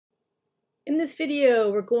In this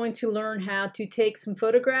video, we're going to learn how to take some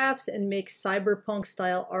photographs and make cyberpunk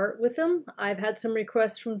style art with them. I've had some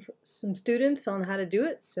requests from some students on how to do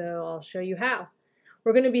it, so I'll show you how.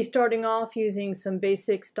 We're going to be starting off using some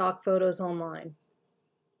basic stock photos online.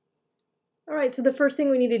 Alright, so the first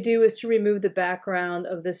thing we need to do is to remove the background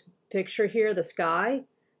of this picture here, the sky.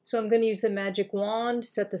 So I'm going to use the magic wand,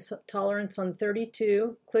 set the tolerance on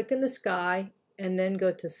 32, click in the sky, and then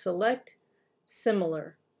go to Select,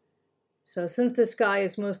 Similar. So since the sky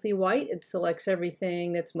is mostly white, it selects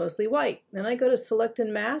everything that's mostly white. Then I go to Select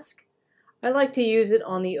and Mask. I like to use it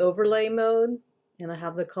on the overlay mode, and I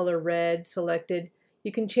have the color red selected.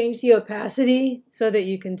 You can change the opacity so that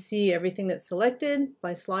you can see everything that's selected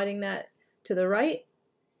by sliding that to the right.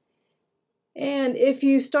 And if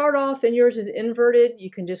you start off and yours is inverted,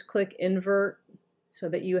 you can just click Invert so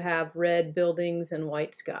that you have red buildings and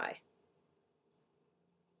white sky.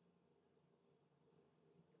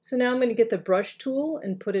 So now I'm going to get the brush tool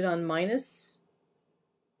and put it on minus,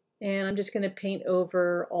 and I'm just going to paint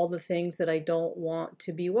over all the things that I don't want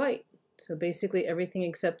to be white. So basically everything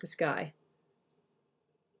except the sky.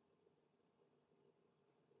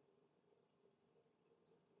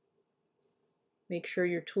 Make sure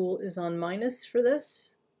your tool is on minus for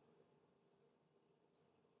this.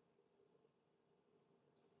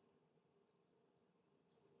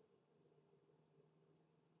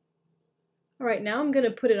 Alright, now I'm going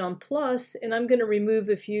to put it on plus, and I'm going to remove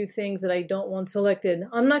a few things that I don't want selected.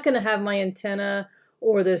 I'm not going to have my antenna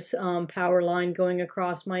or this power line going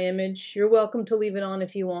across my image. You're welcome to leave it on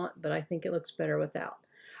if you want, but I think it looks better without.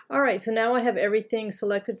 Alright, so now I have everything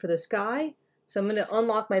selected for the sky. So I'm going to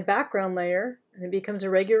unlock my background layer, and it becomes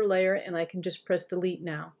a regular layer, and I can just press delete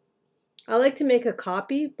now. I like to make a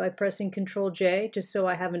copy by pressing Ctrl J, just so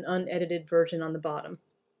I have an unedited version on the bottom.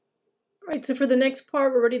 Alright, so for the next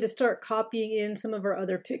part, we're ready to start copying in some of our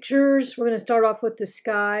other pictures. We're going to start off with the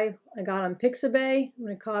sky I got on Pixabay. I'm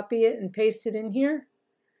going to copy it and paste it in here.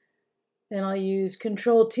 Then I'll use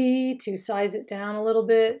Ctrl T to size it down a little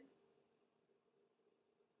bit.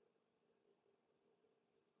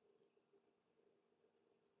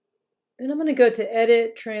 Then I'm going to go to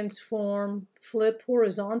Edit, Transform, Flip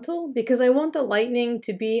Horizontal, because I want the lightning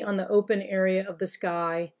to be on the open area of the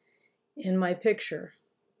sky in my picture.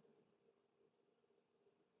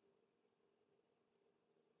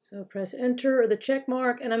 So press Enter or the check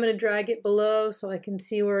mark, and I'm going to drag it below so I can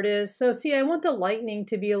see where it is. So see, I want the lightning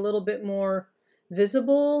to be a little bit more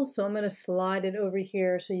visible, so I'm going to slide it over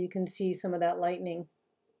here so you can see some of that lightning.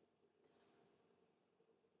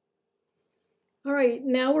 Alright,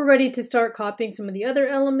 now we're ready to start copying some of the other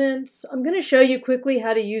elements. I'm going to show you quickly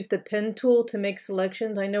how to use the pen tool to make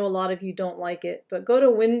selections. I know a lot of you don't like it, but go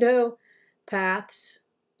to Window, Paths.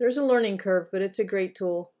 There's a learning curve, but it's a great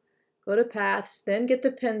tool. Go to Paths, then get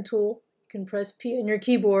the pen tool. You can press P on your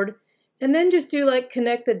keyboard, and then just do like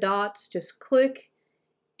connect the dots. Just click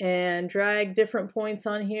and drag different points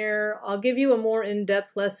on here. I'll give you a more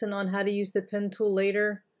in-depth lesson on how to use the pen tool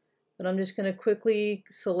later, but I'm just going to quickly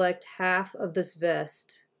select half of this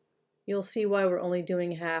vest. You'll see why we're only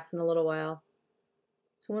doing half in a little while.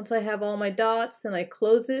 So once I have all my dots, then I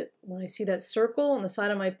close it when I see that circle on the side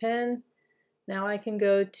of my pen. Now I can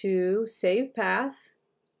go to Save Path.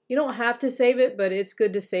 You don't have to save it, but it's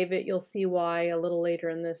good to save it. You'll see why a little later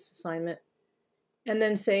in this assignment. And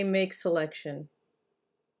then say Make Selection.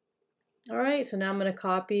 Alright, so now I'm going to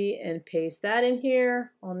copy and paste that in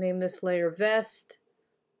here. I'll name this layer Vest.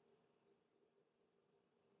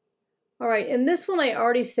 Alright, in this one I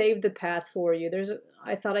already saved the path for you.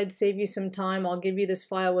 I thought I'd save you some time. I'll give you this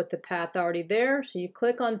file with the path already there. So you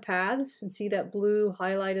click on Paths and see that blue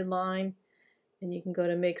highlighted line. And you can go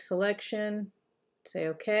to Make Selection. Say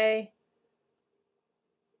OK.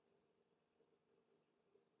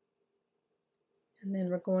 And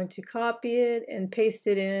then we're going to copy it and paste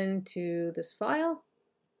it into this file.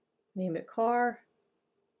 Name it Car.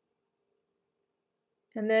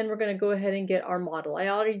 And then we're going to go ahead and get our model. I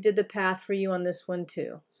already did the path for you on this one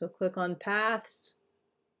too. So click on Paths,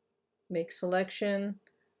 make selection,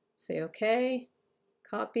 say OK,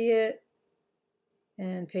 copy it,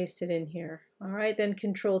 and paste it in here. Alright, then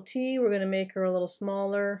Control T, we're going to make her a little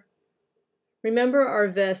smaller. Remember, our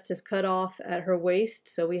vest is cut off at her waist,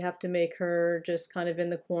 so we have to make her just kind of in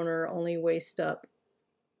the corner, only waist up.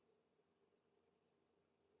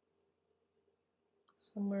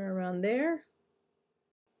 Somewhere around there.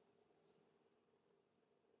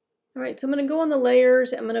 Alright, so I'm going to go on the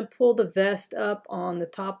layers. I'm going to pull the vest up on the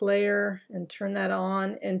top layer and turn that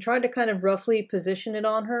on and try to kind of roughly position it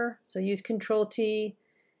on her. So use Control T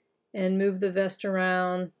and move the vest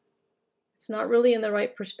around. It's not really in the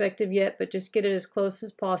right perspective yet, but just get it as close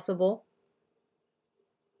as possible.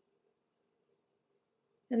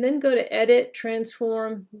 And then go to Edit,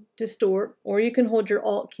 Transform, Distort, or you can hold your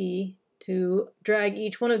Alt key to drag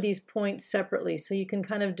each one of these points separately so you can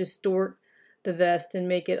kind of distort the vest and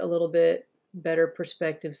make it a little bit better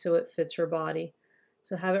perspective so it fits her body.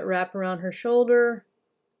 So have it wrap around her shoulder,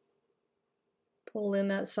 pull in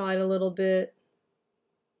that side a little bit.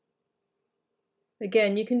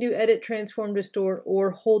 Again, you can do Edit, Transform, Distort,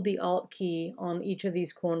 or hold the Alt key on each of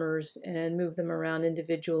these corners and move them around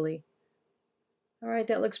individually. All right,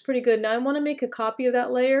 that looks pretty good. Now I want to make a copy of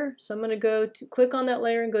that layer, so I'm going to go to click on that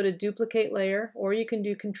layer and go to Duplicate Layer, or you can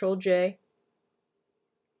do Control J.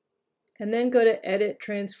 And then go to Edit,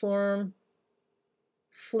 Transform,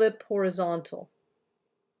 Flip Horizontal.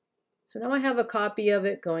 So now I have a copy of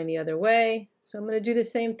it going the other way. So I'm going to do the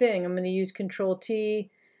same thing. I'm going to use Control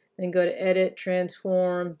T, then go to Edit,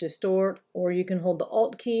 Transform, Distort, or you can hold the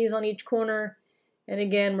Alt keys on each corner. And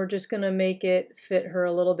again, we're just going to make it fit her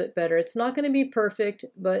a little bit better. It's not going to be perfect,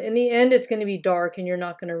 but in the end it's going to be dark and you're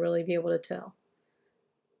not going to really be able to tell.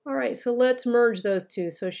 All right, so let's merge those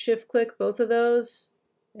two. So shift click both of those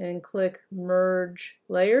and click Merge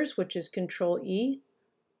Layers, which is Control E.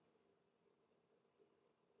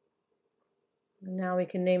 And now we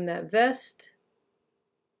can name that vest.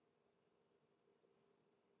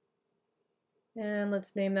 And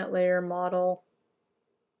let's name that layer Model.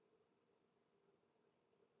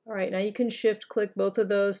 All right, now you can shift click both of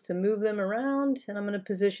those to move them around, and I'm going to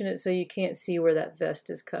position it so you can't see where that vest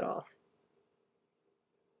is cut off.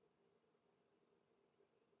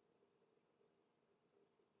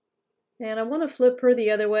 And I want to flip her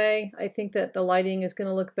the other way. I think that the lighting is going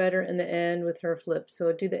to look better in the end with her flip.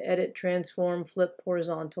 So do the Edit, Transform, Flip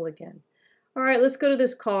Horizontal again. All right, let's go to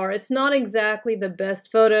this car. It's not exactly the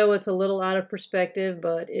best photo. It's a little out of perspective,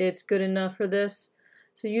 but it's good enough for this.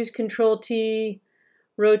 So use Control T,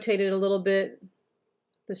 rotate it a little bit.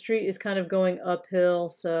 The street is kind of going uphill,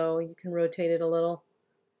 so you can rotate it a little.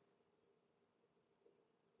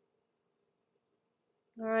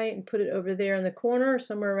 All right, and put it over there in the corner,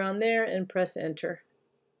 somewhere around there, and press Enter.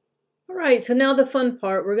 All right, so now the fun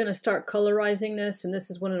part, we're going to start colorizing this, and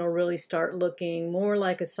this is when it'll really start looking more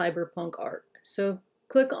like a cyberpunk art. So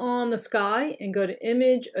click on the sky and go to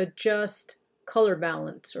Image, Adjust, Color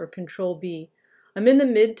Balance, or Control B. I'm in the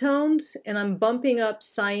midtones, and I'm bumping up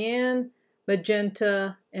cyan,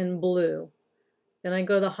 magenta, and blue. Then I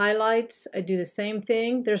go to the highlights, I do the same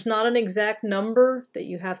thing. There's not an exact number that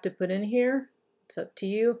you have to put in here. It's up to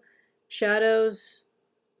you. Shadows,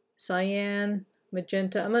 cyan,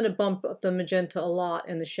 magenta. I'm going to bump up the magenta a lot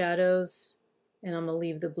in the shadows, and I'm going to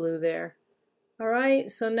leave the blue there. All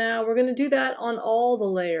right, so now we're going to do that on all the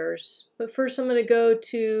layers. But first I'm going to go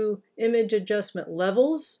to Image Adjustment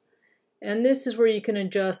Levels, and this is where you can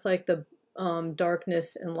adjust like the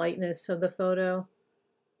darkness and lightness of the photo.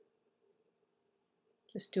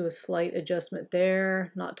 Just do a slight adjustment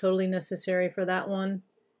there, not totally necessary for that one.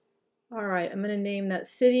 All right, I'm going to name that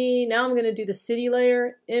city. Now I'm going to do the city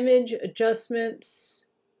layer, Image, Adjustments,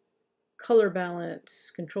 Color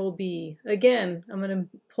Balance, Control B. Again, I'm going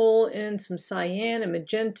to pull in some cyan and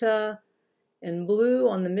magenta and blue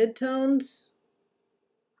on the midtones.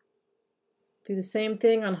 Do the same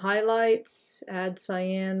thing on highlights, add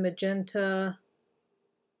cyan, magenta,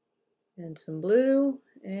 and some blue.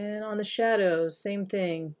 And on the shadows, same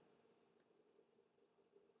thing.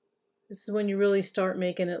 This is when you really start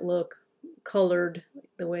making it look colored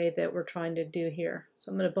the way that we're trying to do here.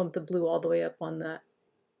 So I'm going to bump the blue all the way up on that.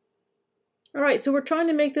 All right, so we're trying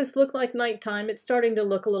to make this look like nighttime. It's starting to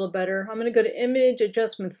look a little better. I'm going to go to Image,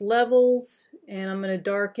 Adjustments, Levels, and I'm going to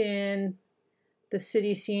darken the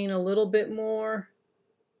city scene a little bit more.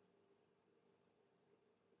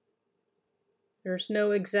 There's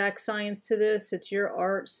no exact science to this. It's your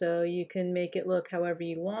art, so you can make it look however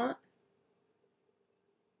you want.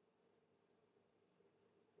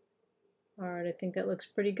 All right, I think that looks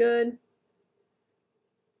pretty good.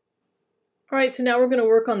 All right, so now we're going to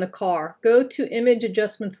work on the car. Go to Image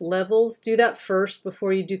Adjustments Levels. Do that first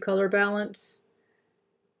before you do color balance,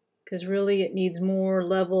 because really it needs more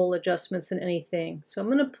level adjustments than anything. So I'm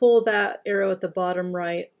going to pull that arrow at the bottom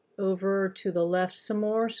right over to the left some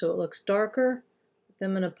more so it looks darker. Then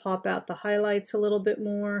I'm going to pop out the highlights a little bit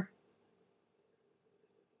more.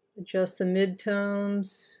 Adjust the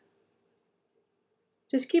midtones.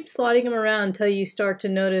 Just keep sliding them around until you start to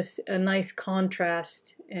notice a nice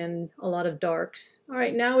contrast and a lot of darks. All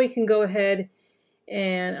right, now we can go ahead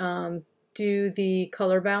and do the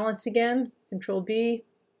color balance again. Control B.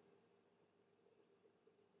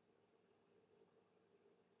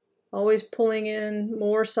 Always pulling in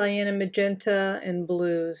more cyan and magenta and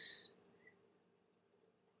blues.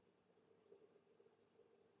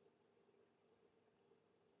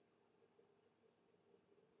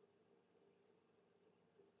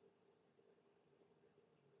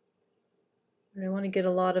 I want to get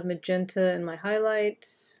a lot of magenta in my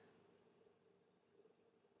highlights.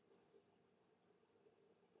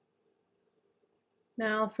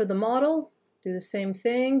 Now for the model, do the same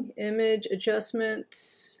thing, image,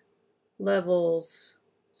 adjustments, levels.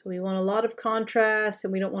 So we want a lot of contrast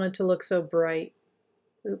and we don't want it to look so bright.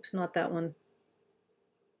 Oops, not that one.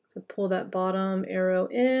 So pull that bottom arrow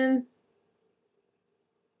in.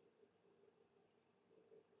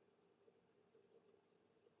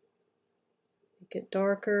 Make it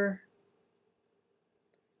darker.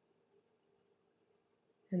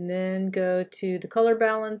 And then go to the color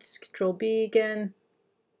balance, Control B again.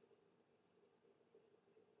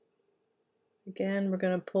 Again, we're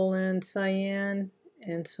going to pull in cyan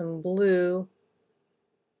and some blue.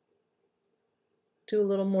 Do a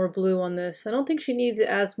little more blue on this. I don't think she needs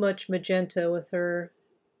as much magenta with her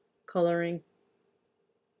coloring.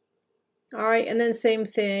 Alright, and then same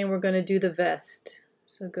thing, we're going to do the vest.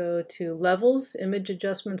 So go to Levels, Image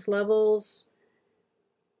Adjustments Levels.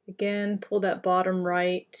 Again, pull that bottom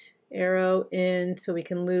right arrow in so we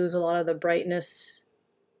can lose a lot of the brightness.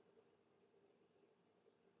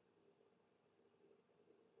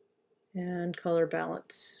 And color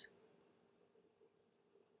balance.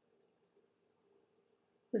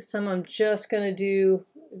 This time I'm just going to do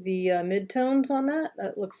the midtones on that.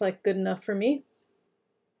 That looks like good enough for me.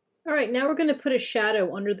 Alright, now we're going to put a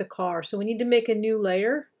shadow under the car. So we need to make a new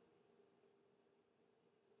layer.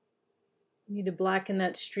 You need to blacken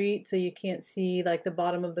that street so you can't see like the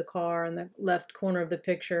bottom of the car in the left corner of the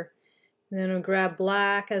picture. And then I'll grab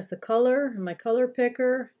black as the color in my color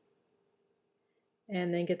picker.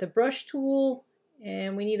 And then get the brush tool.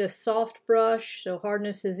 And we need a soft brush, so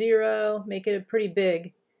hardness is 0. Make it pretty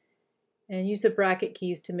big. And use the bracket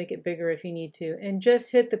keys to make it bigger if you need to. And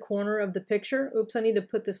just hit the corner of the picture. Oops, I need to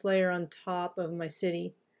put this layer on top of my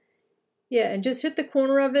city. Yeah, and just hit the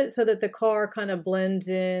corner of it so that the car kind of blends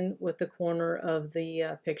in with the corner of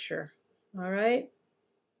the picture. All right.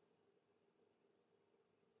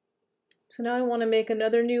 So now I want to make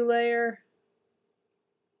another new layer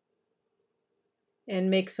and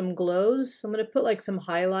make some glows. So I'm going to put like some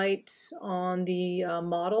highlights on the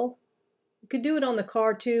model. You could do it on the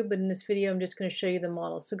car too, but in this video I'm just going to show you the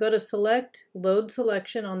model. So go to Select, Load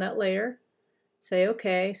Selection on that layer. Say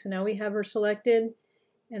OK. So now we have her selected.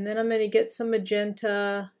 And then I'm going to get some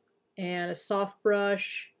magenta and a soft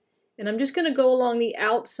brush. And I'm just going to go along the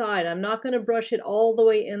outside. I'm not going to brush it all the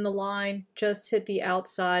way in the line. Just hit the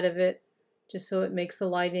outside of it, just so it makes the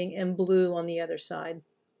lighting and blue on the other side.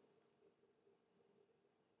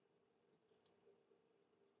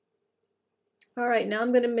 Alright, now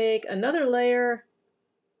I'm going to make another layer.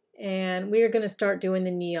 And we are going to start doing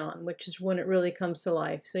the neon, which is when it really comes to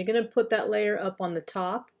life. So you're going to put that layer up on the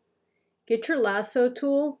top. Get your lasso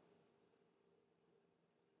tool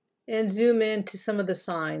and zoom in to some of the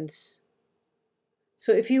signs.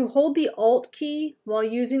 So if you hold the Alt key while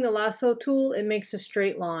using the lasso tool, it makes a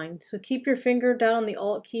straight line. So keep your finger down on the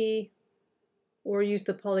Alt key or use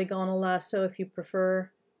the polygonal lasso if you prefer.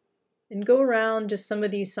 And go around just some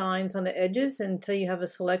of these signs on the edges until you have a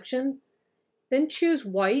selection. Then choose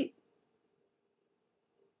white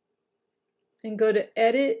and go to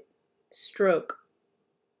Edit, Stroke.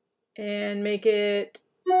 And make it,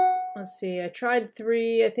 let's see, I tried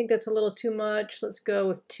 3. I think that's a little too much. Let's go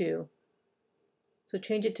with 2. So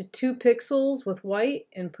change it to 2 pixels with white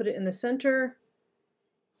and put it in the center.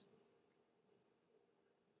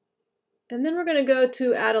 And then we're going to go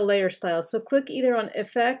to add a layer style. So click either on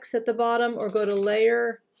Effects at the bottom or go to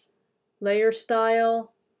Layer, Layer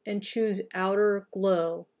Style, and choose Outer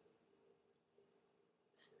Glow.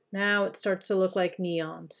 Now it starts to look like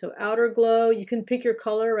neon. So outer glow, you can pick your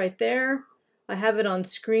color right there. I have it on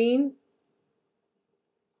screen.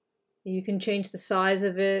 You can change the size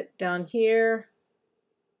of it down here.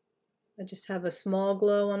 I just have a small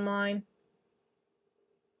glow on mine.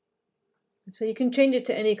 So you can change it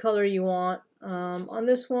to any color you want. On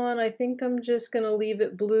this one, I think I'm just going to leave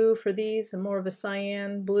it blue for these. I'm more of a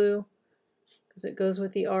cyan blue because it goes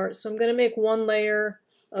with the art. So I'm going to make one layer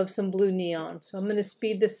of some blue neon. So I'm going to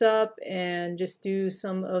speed this up and just do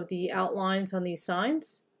some of the outlines on these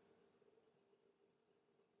signs.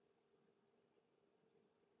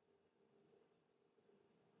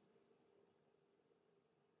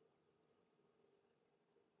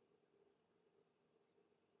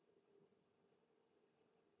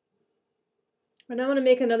 And now I'm going to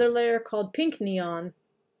make another layer called pink neon.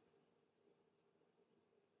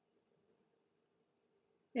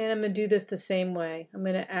 And I'm going to do this the same way. I'm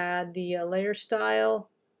going to add the layer style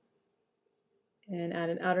and add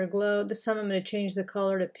an outer glow. This time I'm going to change the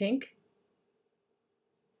color to pink.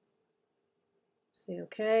 Say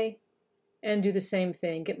OK. and do the same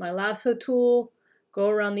thing. Get my lasso tool, go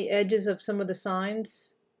around the edges of some of the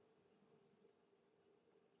signs.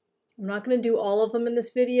 I'm not going to do all of them in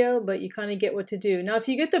this video, but you kind of get what to do. Now if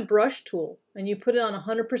you get the brush tool and you put it on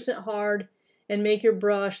 100% hard and make your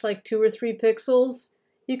brush like 2 or 3 pixels,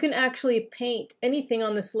 you can actually paint anything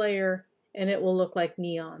on this layer and it will look like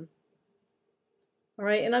neon. All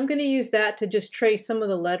right, and I'm going to use that to just trace some of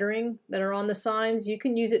the lettering that are on the signs. You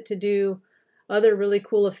can use it to do other really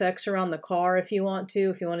cool effects around the car if you want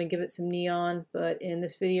to give it some neon. But in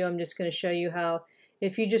this video, I'm just going to show you how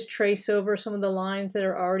if you just trace over some of the lines that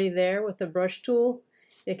are already there with the brush tool,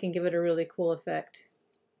 it can give it a really cool effect.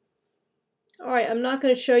 All right, I'm not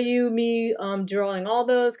going to show you me drawing all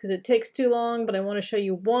those because it takes too long, but I want to show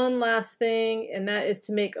you one last thing, and that is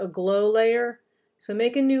to make a glow layer. So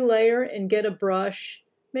make a new layer and get a brush.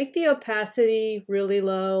 Make the opacity really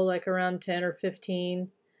low, like around 10 or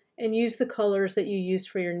 15, and use the colors that you used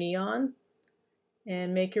for your neon.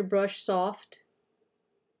 And make your brush soft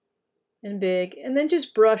and big, and then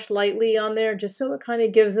just brush lightly on there just so it kind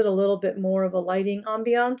of gives it a little bit more of a lighting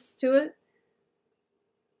ambiance to it.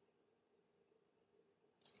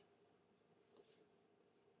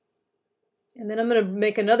 And then I'm going to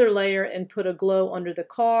make another layer and put a glow under the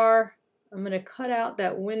car. I'm going to cut out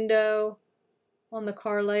that window on the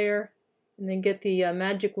car layer and then get the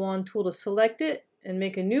magic wand tool to select it and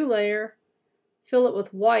make a new layer, fill it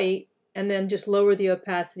with white, and then just lower the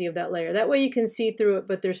opacity of that layer. That way you can see through it,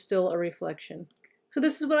 but there's still a reflection. So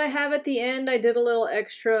this is what I have at the end. I did a little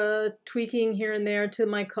extra tweaking here and there to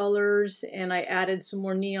my colors, and I added some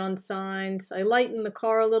more neon signs. I lightened the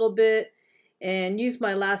car a little bit and used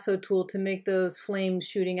my lasso tool to make those flames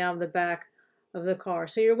shooting out of the back of the car.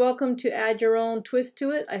 So you're welcome to add your own twist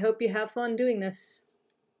to it. I hope you have fun doing this.